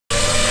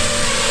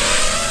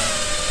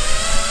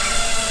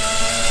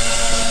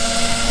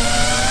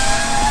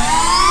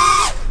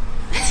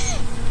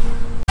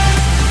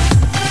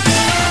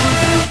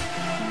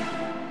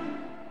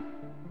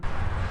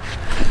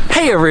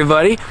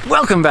everybody,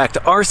 welcome back to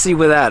RC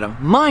with Adam.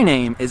 My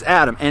name is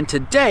Adam, and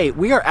today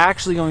we are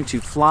actually going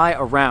to fly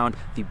around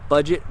the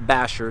Budget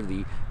Basher,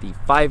 the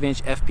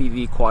 5-inch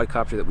FPV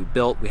quadcopter that we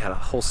built. We had a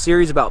whole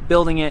series about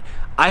building it.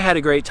 I had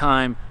a great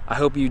time. I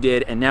hope you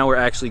did, and now we're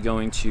actually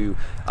going to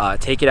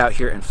take it out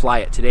here and fly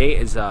it. Today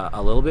is a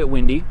little bit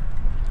windy,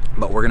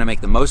 but we're gonna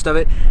make the most of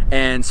it.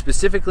 And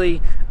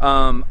specifically,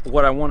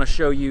 what I want to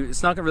show you,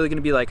 it's not really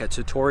gonna be like a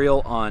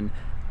tutorial on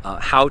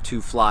how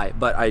to fly,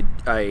 but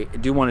I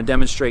do want to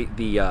demonstrate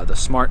the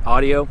smart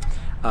audio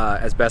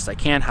as best I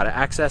can, how to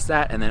access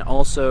that, and then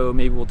also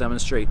maybe we'll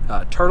demonstrate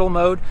turtle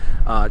mode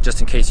just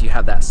in case you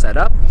have that set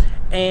up,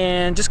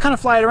 and just kind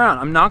of fly it around.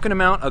 I'm not going to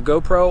mount a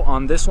GoPro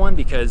on this one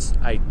because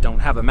I don't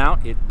have a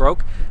mount. It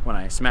broke when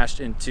I smashed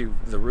into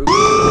the roof.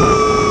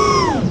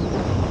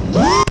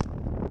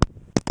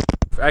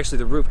 Actually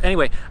the roof.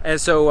 Anyway, and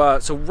so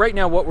right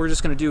now what we're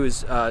just going to do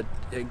is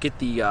get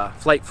the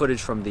flight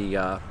footage from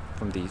the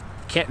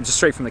just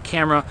straight from the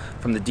camera,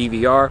 from the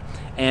DVR,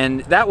 and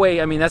that way,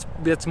 I mean,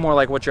 that's more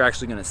like what you're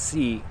actually going to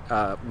see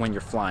when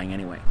you're flying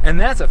anyway. And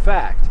that's a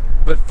fact.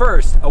 But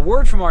first, a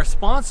word from our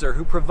sponsor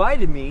who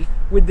provided me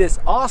with this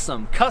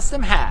awesome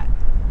custom hat.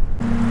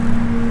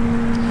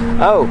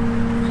 Oh,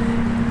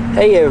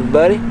 hey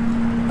everybody.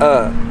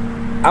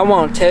 I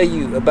want to tell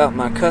you about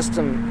my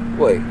custom,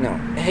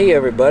 hey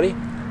everybody.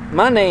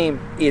 My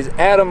name is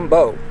Adam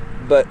Bow,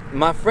 but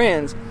my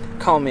friends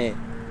call me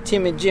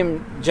Timmy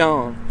Jim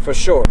John for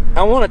short.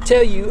 I want to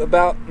tell you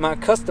about my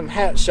custom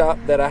hat shop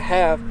that I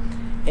have,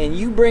 and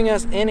you bring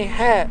us any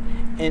hat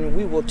and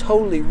we will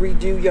totally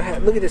redo your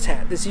hat. Look at this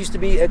hat. This used to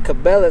be a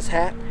Cabela's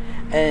hat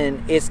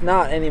and it's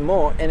not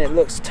anymore, and it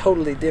looks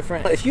totally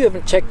different. If you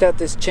haven't checked out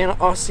this channel,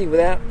 RC with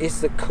Adam, it's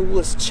the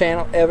coolest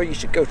channel ever. You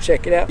should go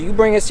check it out. You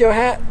bring us your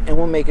hat and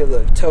we'll make it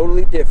look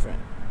totally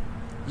different.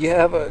 You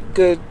have a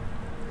good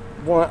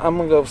one. I'm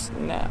gonna go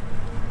snap.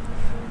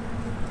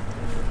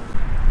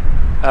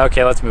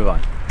 Okay, let's move on.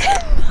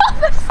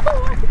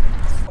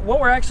 What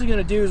we're actually going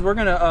to do is we're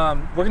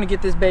gonna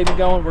get this baby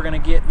going. We've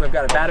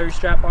got a battery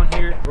strap on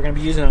here. I'm gonna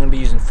be using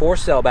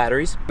 4-cell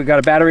batteries. We've got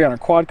a battery on our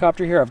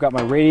quadcopter here. I've got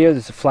my radio.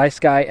 This is a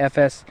FlySky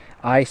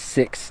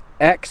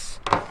FSI6X,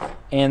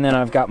 and then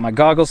I've got my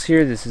goggles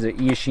here. This is a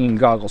Eachine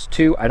Goggles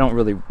 2. I don't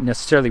really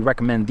necessarily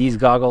recommend these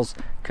goggles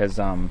because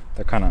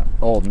they're kind of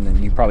old, and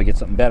then you probably get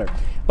something better.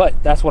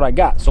 But that's what I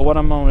got. So what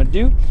I'm going to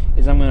do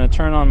is I'm going to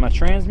turn on my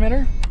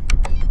transmitter.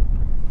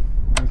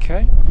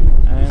 Okay,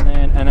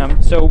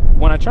 so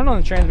when I turn on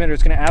the transmitter,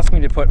 it's going to ask me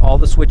to put all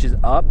the switches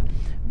up,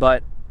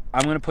 but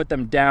I'm going to put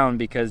them down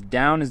because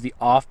down is the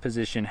off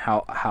position,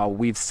 how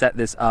we've set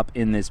this up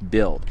in this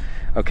build.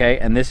 Okay,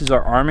 and this is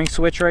our arming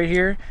switch right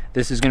here.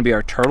 This is going to be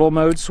our turtle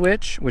mode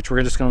switch, which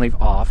we're just going to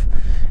leave off,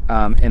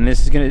 and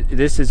this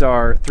is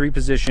our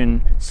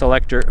 3-position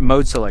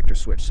mode selector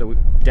switch. So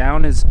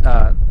down is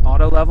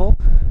auto level,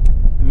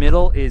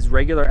 middle is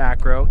regular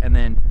acro, and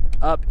then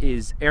up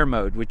is air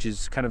mode, which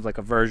is kind of like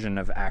a version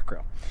of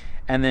acro.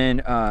 And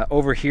then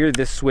over here,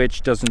 this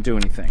switch doesn't do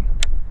anything.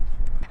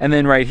 And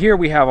then right here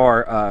we have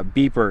our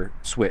beeper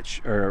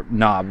switch or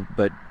knob,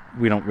 but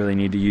we don't really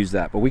need to use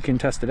that, but we can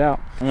test it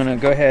out. I'm gonna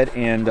go ahead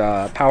and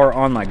power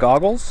on my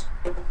goggles.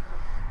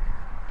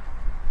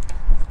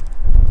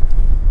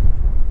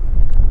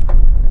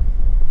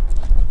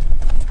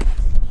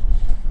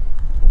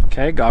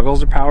 Okay,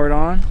 goggles are powered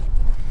on.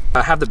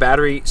 I have the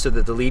battery so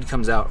that the lead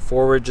comes out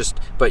forward,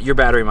 but your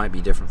battery might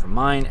be different from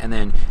mine, and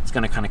then it's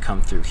going to kind of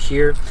come through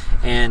here.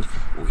 And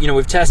you know,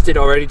 we've tested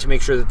already to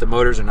make sure that the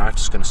motors are not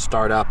just going to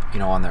start up, you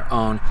know, on their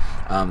own.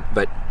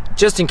 But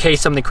just in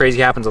case something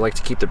crazy happens, I like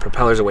to keep the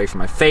propellers away from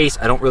my face.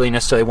 I don't really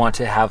necessarily want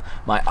to have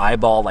my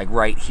eyeball like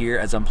right here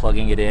as I'm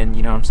plugging it in,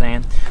 you know what I'm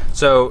saying?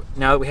 So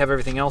now that we have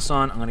everything else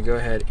on, I'm going to go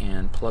ahead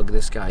and plug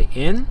this guy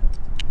in.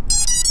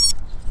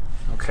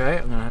 Okay,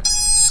 I'm going to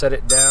set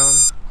it down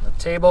on the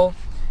table.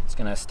 It's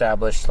going to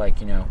establish,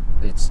 like, you know,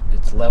 its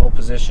level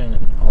position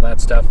and all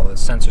that stuff. All the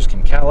sensors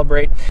can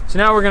calibrate. So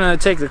now we're going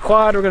to take the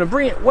quad, we're going to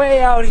bring it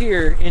way out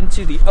here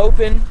into the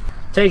open,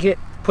 take it,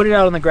 put it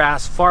out on the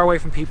grass far away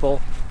from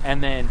people,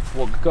 and then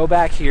we'll go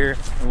back here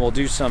and we'll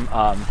do some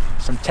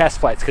test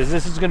flights, because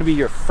this is going to be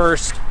your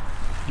first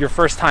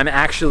time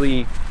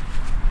actually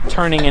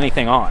turning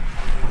anything on.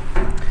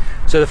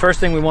 So the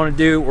first thing we want to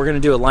do, we're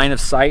going to do a line of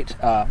sight.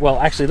 Well,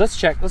 actually, let's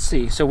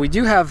see. So we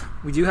do have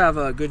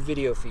a good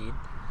video feed.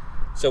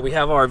 So we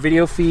have our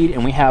video feed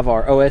and we have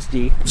our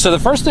OSD. So the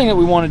first thing that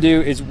we want to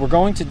do is we're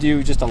going to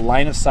do just a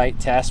line of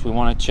sight test. We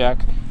want to check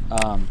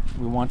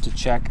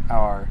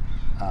our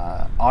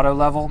auto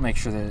level, make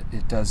sure that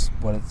it does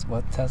what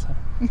Tessa?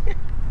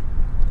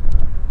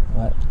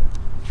 What?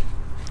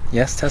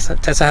 Yes, Tessa?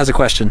 Tessa has a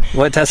question.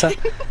 What, Tessa?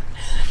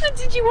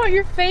 Did you want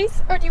your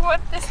face or do you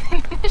want this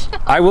ignition?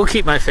 I will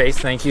keep my face,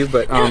 thank you,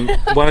 but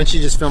why don't you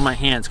just film my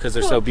hands because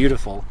they're so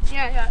beautiful.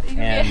 Yeah, you can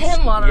be a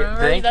hand model,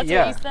 remember? That's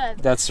what you said.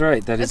 That's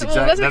right, That's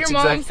what your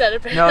mom said,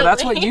 apparently. No,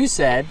 that's what you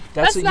said.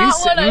 That's not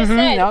what I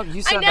said. No,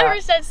 you said I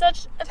never said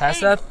such a thing.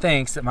 Tessa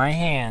thinks that my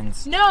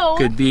hands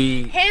could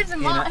be hands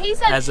and mom. He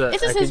said,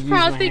 this is his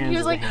proud thing. He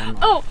was like,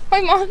 oh,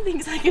 my mom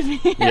thinks I could be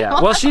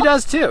well, she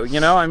does too, you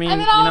know, I mean,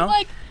 and then I was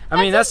like,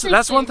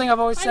 that's one thing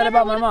I've always said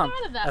about my mom.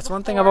 That's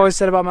one thing I've always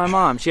said about my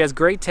mom. She has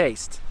great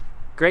taste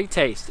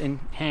in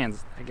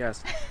hands, I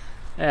guess.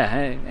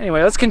 Yeah.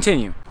 Anyway, let's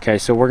continue. Okay,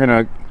 so we're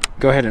gonna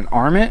go ahead and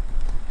arm it.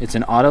 It's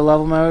in auto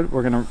level mode.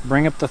 We're gonna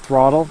bring up the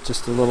throttle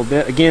just a little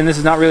bit. Again, this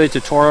is not really a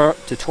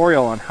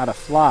tutorial on how to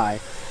fly,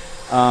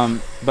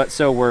 but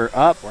so we're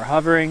up, we're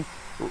hovering.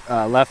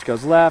 Left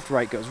goes left,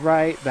 right goes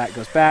right, back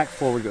goes back,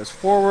 forward goes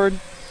forward,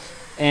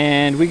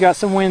 and we got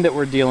some wind that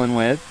we're dealing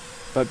with.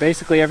 But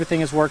basically everything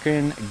is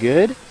working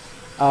good.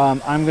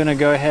 I'm gonna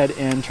go ahead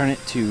and turn it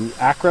to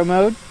acro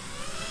mode,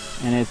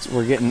 and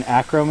we're getting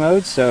acro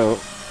mode. So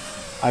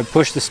I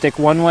push the stick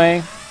one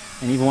way,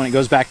 and even when it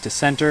goes back to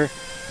center,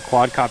 the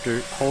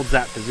quadcopter holds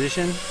that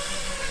position.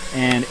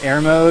 And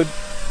air mode,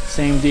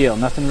 same deal,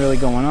 nothing really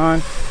going on.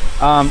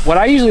 What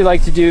I usually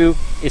like to do,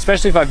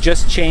 especially if I've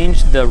just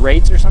changed the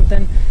rates or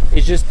something,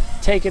 is just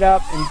take it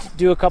up and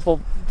do a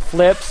couple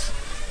flips,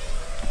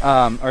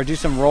 or do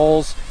some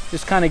rolls.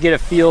 Just kind of get a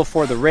feel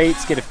for the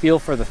rates, get a feel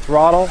for the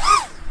throttle,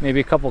 maybe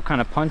a couple kind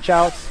of punch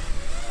outs.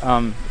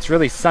 It's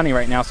really sunny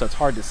right now, so it's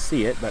hard to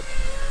see it,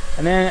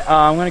 and then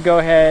I'm gonna go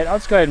ahead, I'll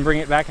just go ahead and bring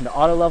it back into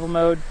auto level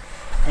mode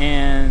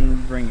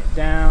and bring it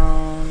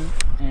down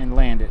and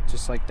land it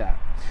just like that.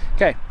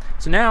 Okay,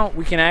 so now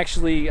we can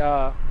actually,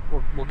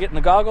 we'll get in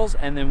the goggles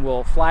and then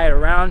we'll fly it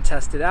around,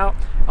 test it out.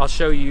 I'll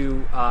show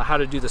you how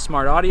to do the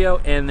smart audio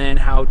and then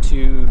how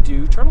to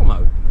do turtle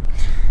mode.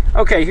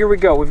 Okay, here we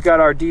go. We've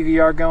got our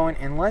DVR going,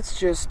 and let's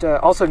just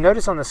also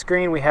notice on the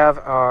screen we have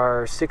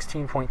our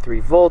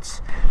 16.3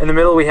 volts. In the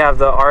middle we have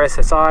the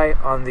RSSI.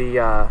 On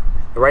the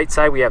right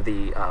side we have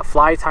the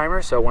fly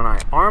timer, so when I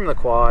arm the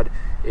quad,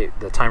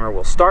 the timer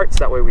will start, so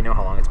that way we know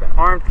how long it's been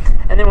armed.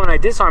 And then when I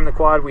disarm the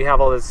quad, we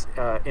have all this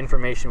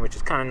information, which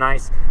is kind of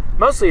nice.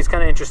 Mostly it's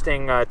kind of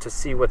interesting to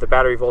see what the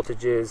battery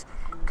voltage is.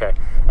 Okay,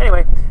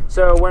 anyway,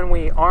 so when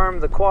we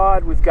arm the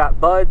quad, we've got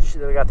budge,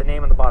 we got the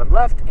name on the bottom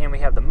left, and we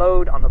have the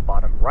mode on the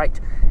bottom right.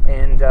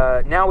 And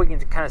now we can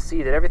kind of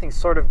see that everything's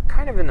sort of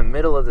kind of in the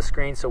middle of the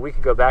screen, so we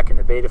can go back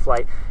into beta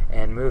flight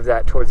and move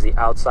that towards the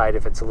outside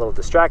if it's a little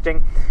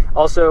distracting.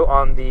 Also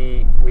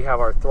we have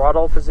our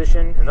throttle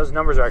position, and those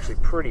numbers are actually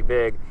pretty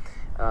big.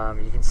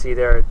 You can see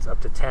there, it's up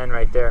to 10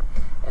 right there.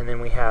 And then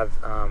we have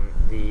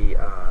the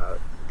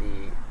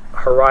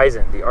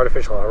horizon, the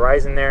artificial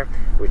horizon there,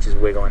 which is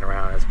wiggling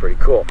around. It's pretty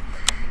cool.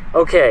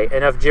 Okay,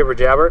 enough jibber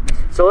jabber.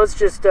 So let's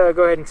just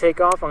go ahead and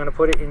take off. I'm going to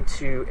put it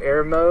into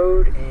air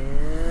mode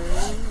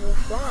and we'll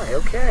fly.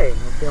 Okay,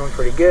 I'm feeling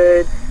pretty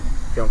good.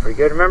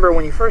 Remember,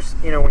 when you're first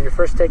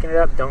taking it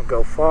up, don't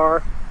go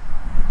far.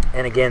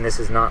 And again, this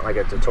is not like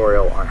a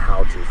tutorial on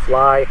how to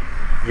fly.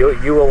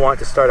 You will want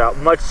to start out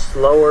much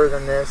slower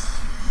than this,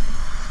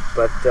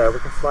 but we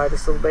can fly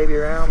this little baby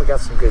around. We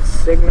got some good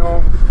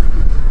signal.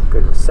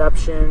 Good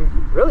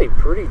reception, really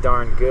pretty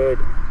darn good.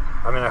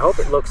 I mean, I hope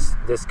it looks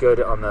this good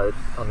on the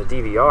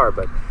DVR,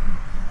 but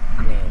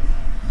I mean,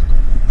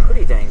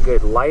 pretty dang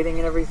good lighting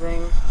and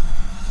everything.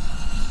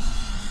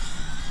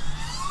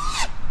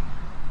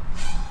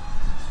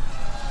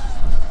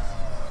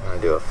 I'm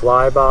gonna do a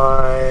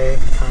flyby,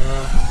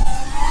 kinda.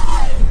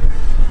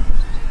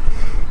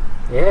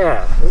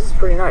 Yeah, this is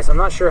pretty nice. I'm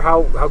not sure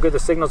how good the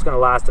signal's gonna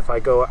last if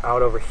I go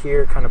out over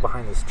here, kind of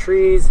behind these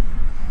trees,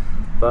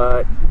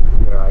 but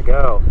there I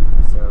go.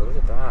 So look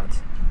at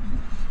that.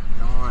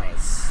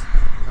 Nice.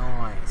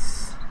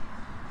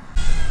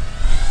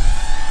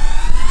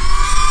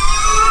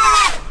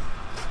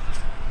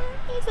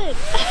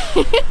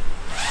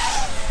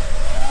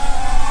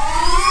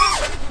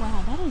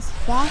 Wow, that is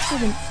faster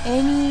than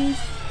any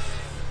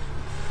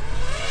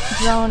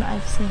drone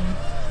I've seen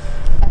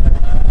ever.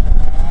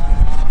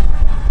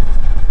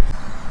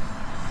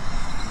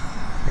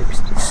 Maybe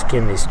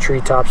skim these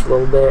treetops a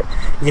little bit.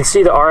 You can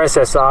see the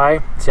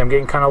RSSI. See, I'm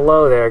getting kind of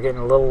low there,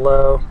 getting a little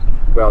low.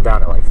 Well,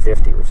 down to like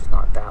 50, which is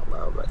not that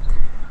low, but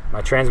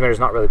my transmitter's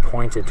not really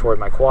pointed toward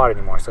my quad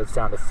anymore, so it's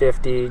down to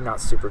 50,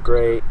 not super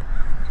great.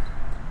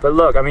 But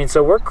look, I mean,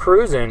 so we're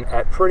cruising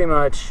at pretty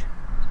much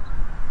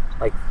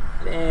like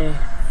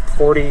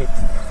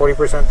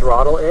 40%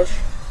 throttle-ish.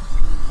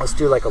 Let's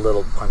do like a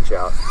little punch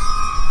out.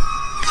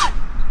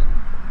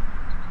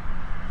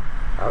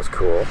 That was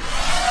cool.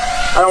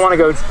 I don't want to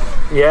go,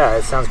 yeah,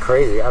 it sounds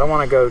crazy. I don't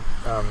want to go,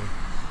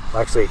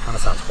 actually it kind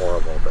of sounds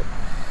horrible, but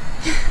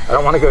I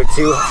don't want to go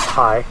too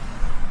high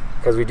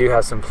because we do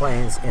have some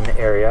planes in the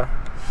area.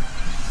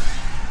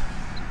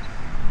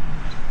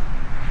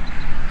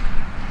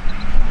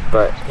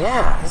 But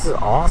yeah, this is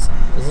awesome.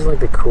 This is like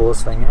the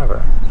coolest thing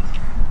ever.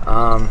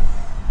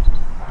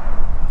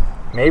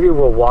 Maybe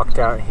we'll walk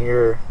down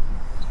here.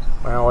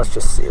 Well, let's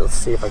just see. Let's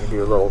see if I can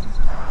do a little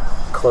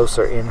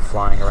closer in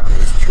flying around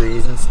these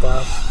trees and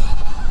stuff.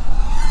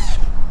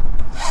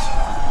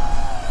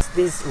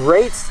 These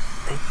rates,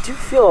 they do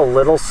feel a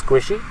little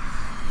squishy,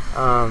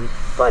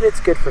 but it's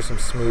good for some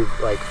smooth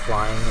like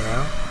flying, you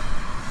know.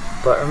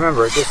 But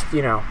remember, just,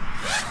 you know,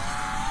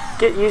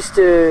 get used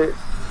to,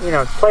 you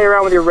know, play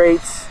around with your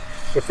rates.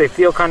 If they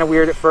feel kind of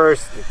weird at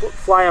first,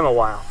 fly them a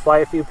while. Fly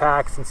a few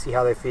packs and see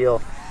how they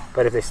feel.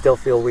 But if they still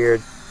feel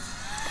weird,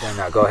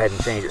 then go ahead and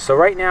change it. So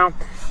right now,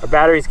 our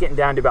battery's getting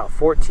down to about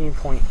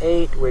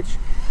 14.8, which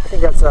I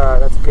think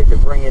that's good to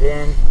bring it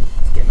in.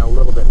 It's getting a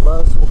little bit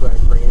low, so we'll go ahead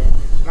and bring it in.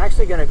 I'm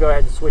actually going to go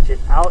ahead and switch it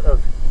out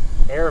of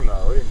air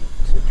mode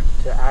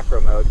and to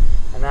acro mode.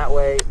 And that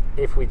way,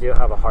 if we do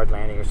have a hard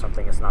landing or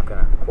something, it's not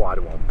gonna, the quad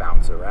won't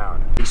bounce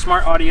around. The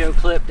smart audio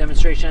clip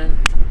demonstration.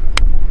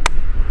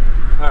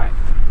 All right.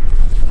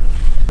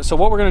 So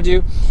what we're gonna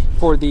do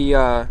for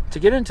the to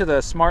get into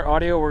the smart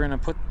audio, we're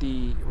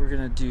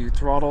gonna do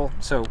throttle.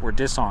 So we're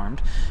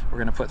disarmed. We're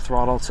gonna put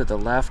throttle to the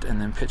left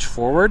and then pitch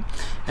forward,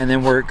 and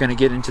then we're gonna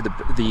get into the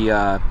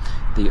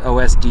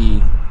OSD,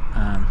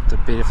 the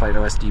Betaflight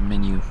OSD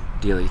menu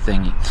dealy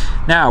thingy.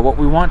 Now what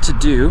we want to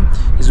do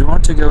is we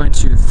want to go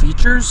into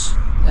features,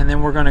 and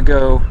then we're going to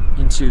go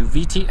into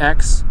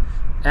VTX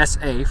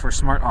SA for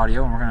smart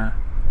audio, and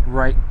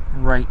we're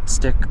going to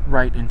stick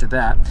right into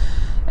that.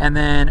 And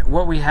then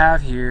what we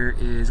have here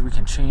is we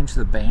can change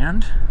the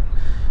band,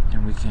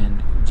 and we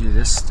can do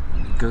this,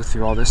 go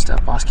through all this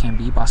stuff, boss cam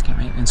B, boss cam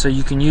A, and so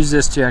you can use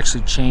this to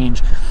actually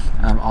change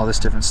all this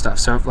different stuff.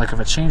 So like if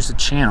I change the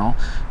channel,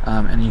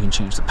 and you can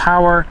change the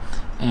power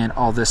and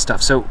all this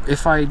stuff. So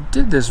if I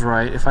did this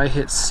right, if I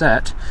hit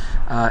set,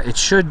 it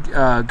should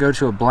go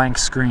to a blank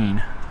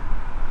screen.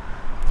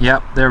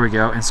 Yep, there we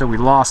go. And so we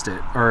lost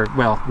it, or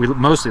well, we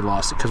mostly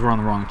lost it because we're on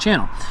the wrong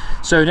channel.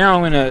 So now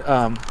I'm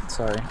gonna,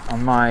 sorry,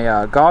 on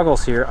my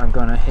goggles here, I'm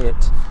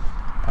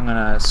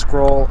gonna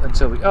scroll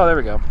until we, oh, there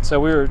we go. So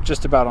we were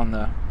just about on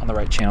the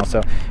right channel.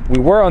 So we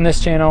were on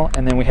this channel,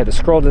 and then we had to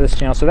scroll to this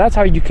channel. So that's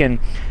how you can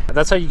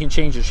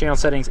change your channel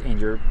settings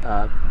and your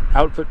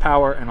output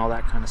power and all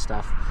that kind of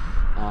stuff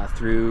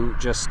through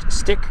just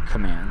stick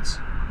commands.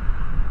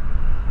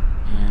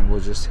 And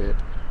we'll just hit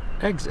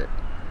exit.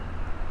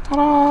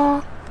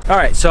 Ta-da! All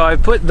right, so I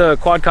put the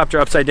quadcopter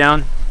upside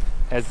down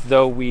as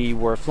though we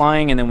were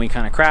flying, and then we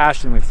kind of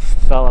crashed and we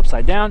fell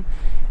upside down.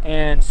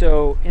 And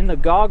so in the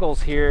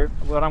goggles here,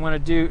 what I'm going to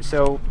do,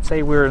 so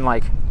say we're in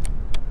like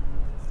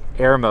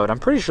air mode. I'm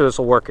pretty sure this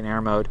will work in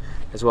air mode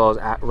as well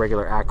as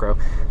regular acro.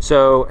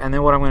 So, and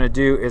then what I'm going to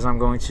do is I'm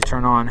going to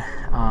turn on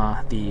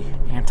the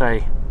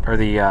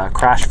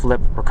crash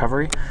flip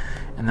recovery,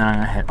 and then I'm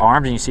going to hit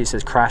arms, and you see it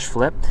says crash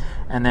flip.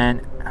 And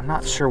then I'm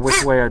not sure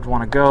which way I'd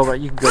want to go, but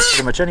you can go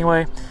pretty much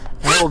anyway.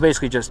 And it will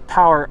basically just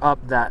power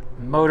up that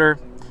motor,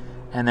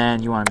 and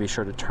then you want to be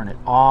sure to turn it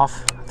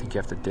off. I think you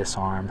have to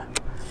disarm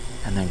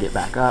and then get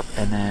back up,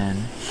 and then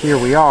here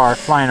we are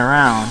flying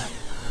around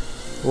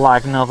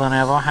like nothing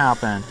ever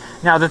happened.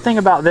 Now the thing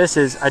about this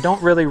is I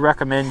don't really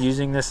recommend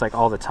using this like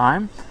all the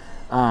time,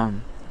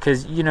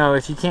 because you know,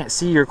 if you can't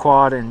see your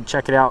quad and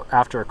check it out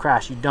after a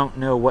crash, you don't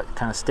know what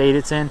kind of state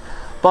it's in.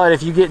 But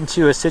if you get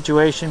into a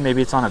situation,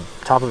 maybe it's on a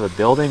top of a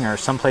building or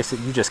someplace that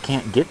you just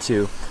can't get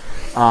to,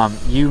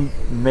 you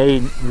may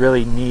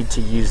really need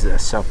to use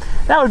this. So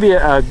that would be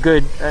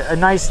a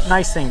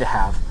nice thing to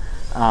have,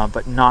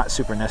 but not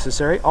super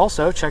necessary.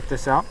 Also, check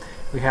this out.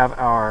 We have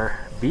our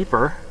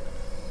beeper.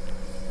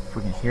 If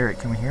we can hear it,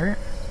 can we hear it?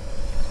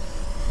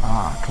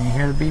 Can you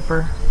hear the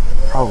beeper?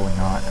 Probably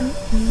not.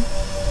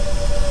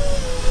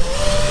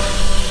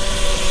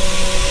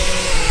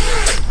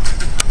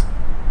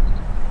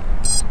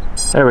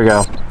 There we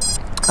go.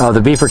 Oh,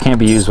 the beeper can't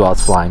be used while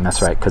it's flying.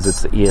 That's right, because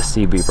it's the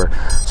ESC beeper.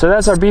 So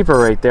that's our beeper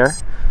right there,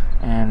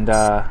 and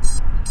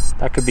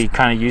that could be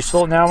kind of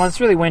useful. Now, when it's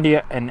really windy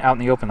and out in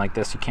the open like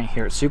this, you can't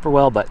hear it super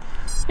well, but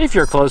if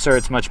you're closer,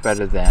 it's much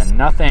better than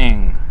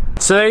nothing.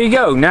 So there you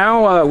go.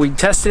 Now we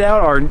tested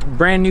out our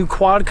brand new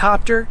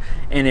quadcopter,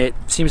 and it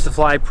seems to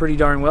fly pretty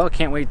darn well.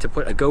 Can't wait to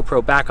put a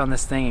GoPro back on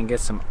this thing and get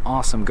some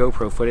awesome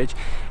GoPro footage.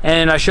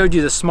 And I showed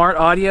you the smart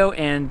audio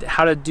and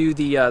how to do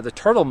the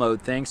turtle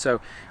mode thing.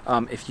 So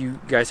if you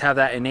guys have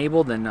that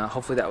enabled, then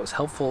hopefully that was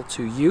helpful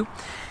to you.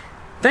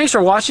 Thanks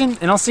for watching,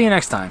 and I'll see you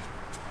next time.